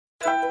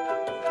They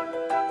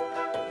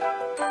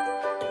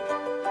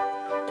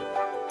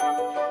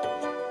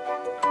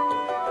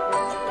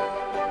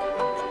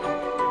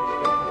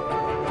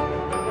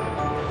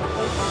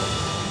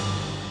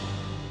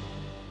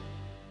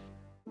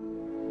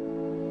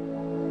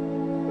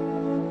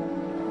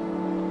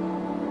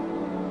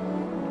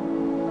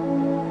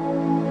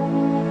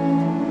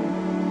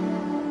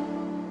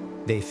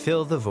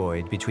fill the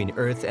void between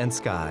earth and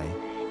sky.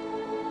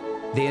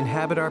 They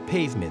inhabit our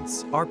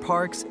pavements, our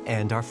parks,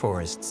 and our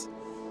forests.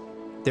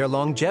 Their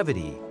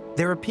longevity,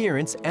 their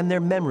appearance, and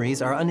their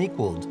memories are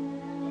unequaled.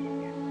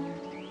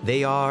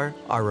 They are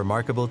our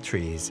remarkable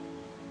trees.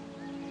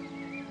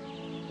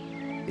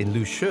 In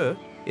Lucheux,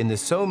 in the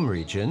Somme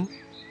region,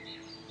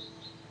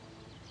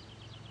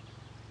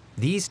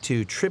 these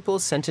two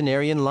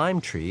triple-centenarian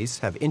lime trees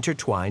have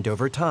intertwined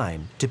over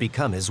time to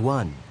become as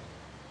one.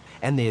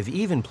 And they have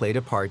even played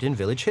a part in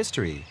village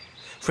history.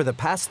 For the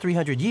past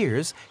 300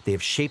 years, they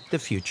have shaped the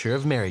future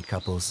of married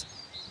couples.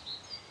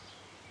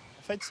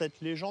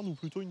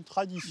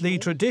 The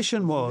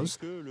tradition was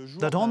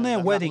that on their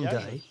wedding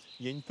day,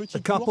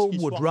 the couple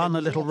would run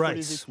a little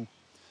race.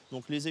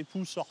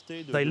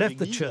 They left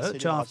the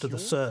church after the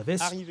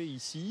service,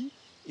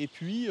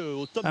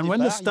 and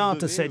when the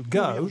starter said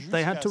go,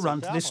 they had to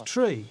run to this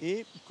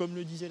tree.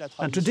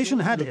 And tradition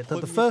had it that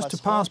the first to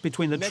pass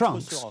between the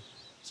trunks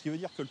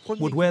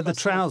would wear the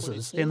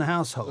trousers in the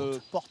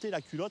household.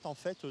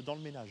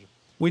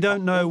 We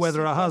don't know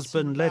whether a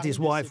husband let his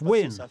wife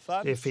win,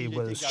 if he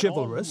was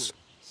chivalrous,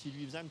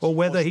 or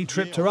whether he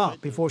tripped her up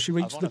before she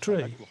reached the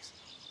tree.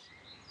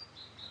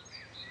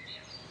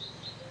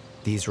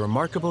 These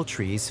remarkable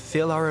trees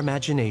fill our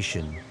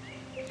imagination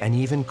and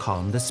even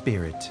calm the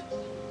spirit.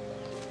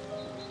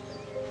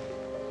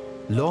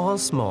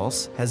 Laurence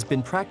Mons has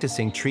been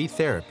practicing tree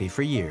therapy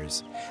for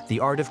years, the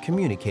art of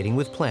communicating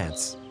with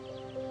plants.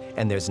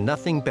 And there's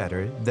nothing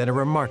better than a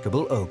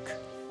remarkable oak.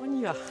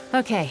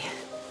 Okay.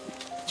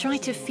 Try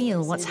to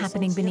feel what's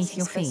happening beneath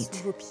your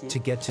feet. To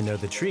get to know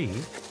the tree,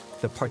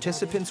 the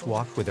participants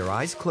walk with their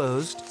eyes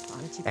closed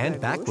and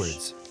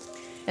backwards.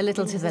 A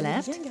little to the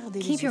left.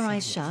 Keep your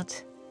eyes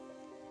shut.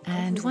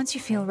 And once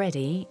you feel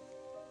ready,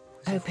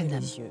 open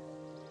them.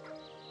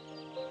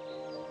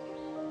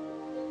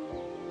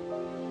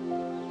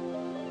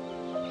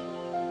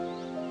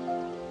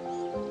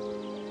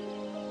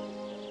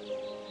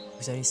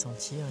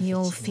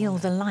 You'll feel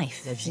the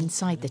life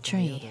inside the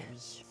tree.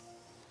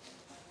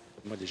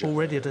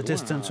 Already at a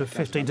distance of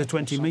 15 to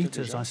 20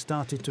 meters, I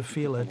started to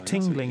feel a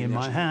tingling in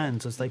my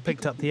hands as they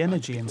picked up the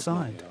energy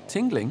inside.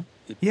 Tingling?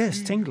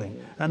 Yes,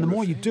 tingling. And the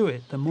more you do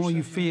it, the more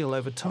you feel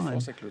over time.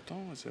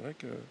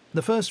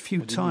 The first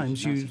few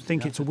times you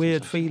think it's a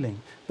weird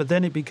feeling, but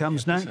then it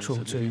becomes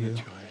natural to you.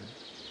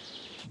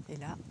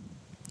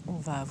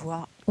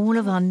 All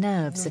of our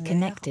nerves are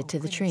connected to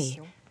the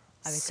tree.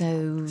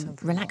 So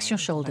relax your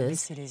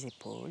shoulders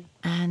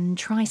and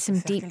try some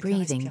deep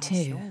breathing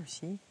too.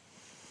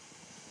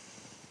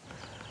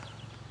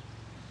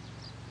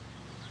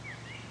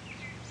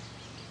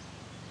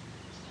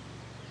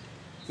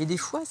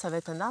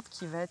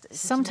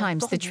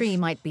 Sometimes the tree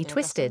might be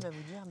twisted,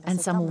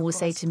 and someone will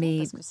say to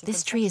me,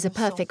 "This tree is a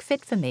perfect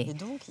fit for me,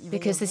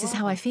 because this is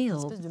how I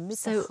feel."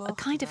 So a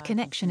kind of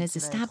connection is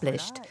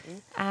established,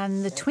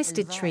 and the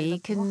twisted tree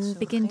can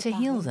begin to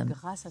heal them.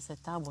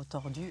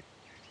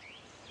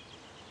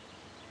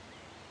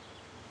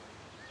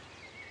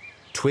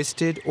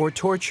 Twisted or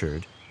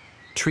tortured,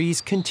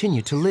 trees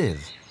continue to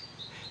live.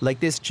 Like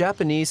this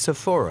Japanese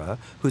sophora,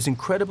 whose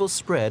incredible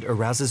spread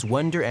arouses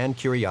wonder and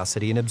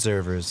curiosity in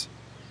observers.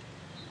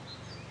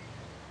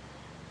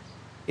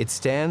 It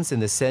stands in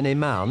the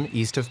Seine-et-Marne,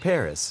 east of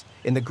Paris,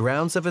 in the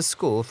grounds of a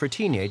school for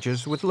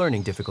teenagers with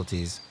learning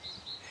difficulties.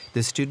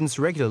 The students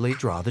regularly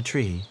draw the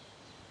tree.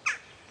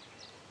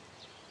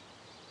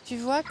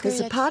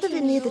 There's a part of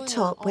it near the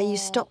top where you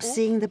stop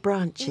seeing the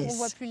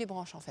branches.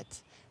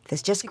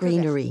 There's just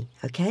greenery,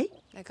 okay?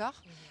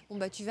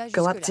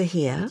 Go up to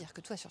here.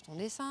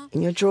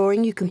 In your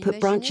drawing, you can put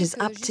branches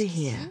up to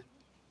here,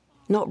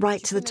 not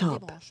right to the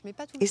top.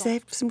 Is there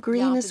some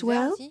green as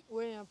well?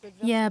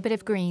 Yeah, a bit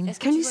of green.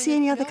 Can you see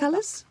any other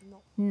colours?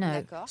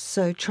 No.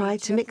 So try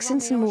to mix in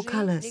some more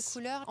colours.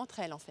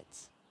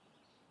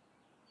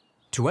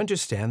 To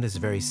understand this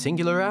very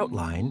singular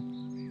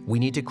outline, we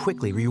need to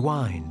quickly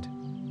rewind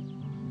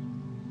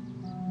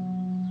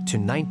to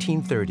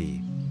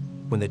 1930,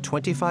 when the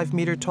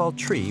 25-meter-tall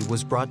tree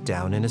was brought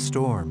down in a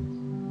storm.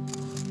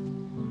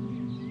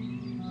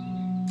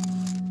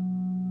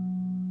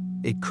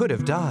 It could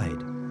have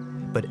died,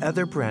 but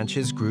other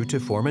branches grew to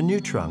form a new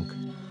trunk.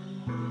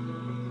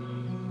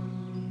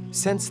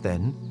 Since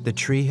then, the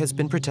tree has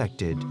been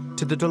protected,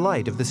 to the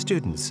delight of the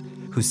students,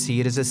 who see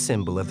it as a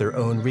symbol of their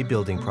own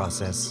rebuilding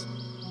process.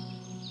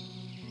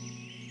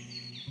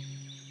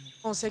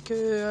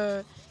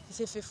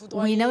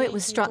 We know it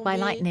was struck by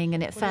lightning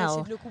and it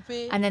fell,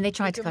 and then they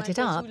tried to cut it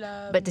up,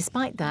 but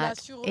despite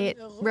that, it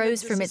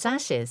rose from its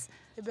ashes.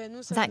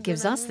 That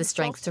gives us the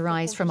strength to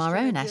rise from our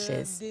own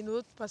ashes.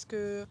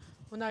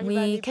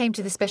 We came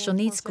to the special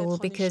needs school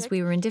because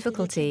we were in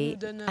difficulty,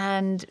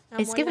 and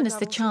it's given us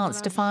the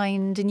chance to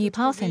find a new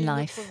path in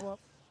life.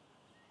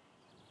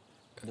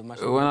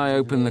 When I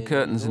open the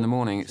curtains in the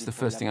morning, it's the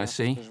first thing I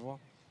see.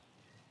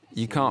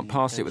 You can't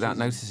pass it without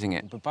noticing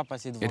it.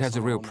 It has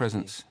a real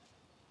presence.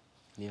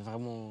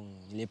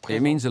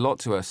 It means a lot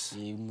to us.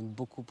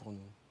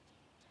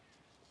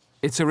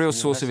 It's a real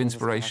source of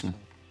inspiration.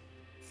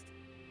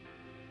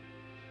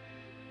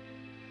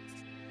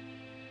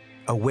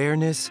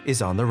 Awareness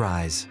is on the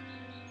rise.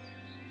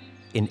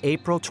 In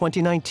April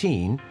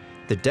 2019,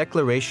 the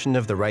Declaration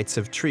of the Rights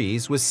of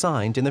Trees was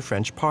signed in the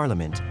French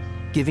Parliament,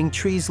 giving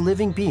trees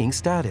living being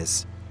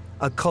status,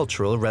 a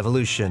cultural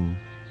revolution.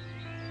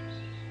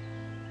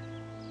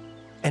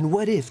 And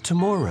what if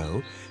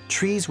tomorrow,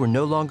 trees were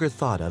no longer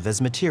thought of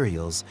as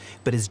materials,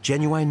 but as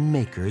genuine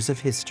makers of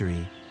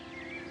history?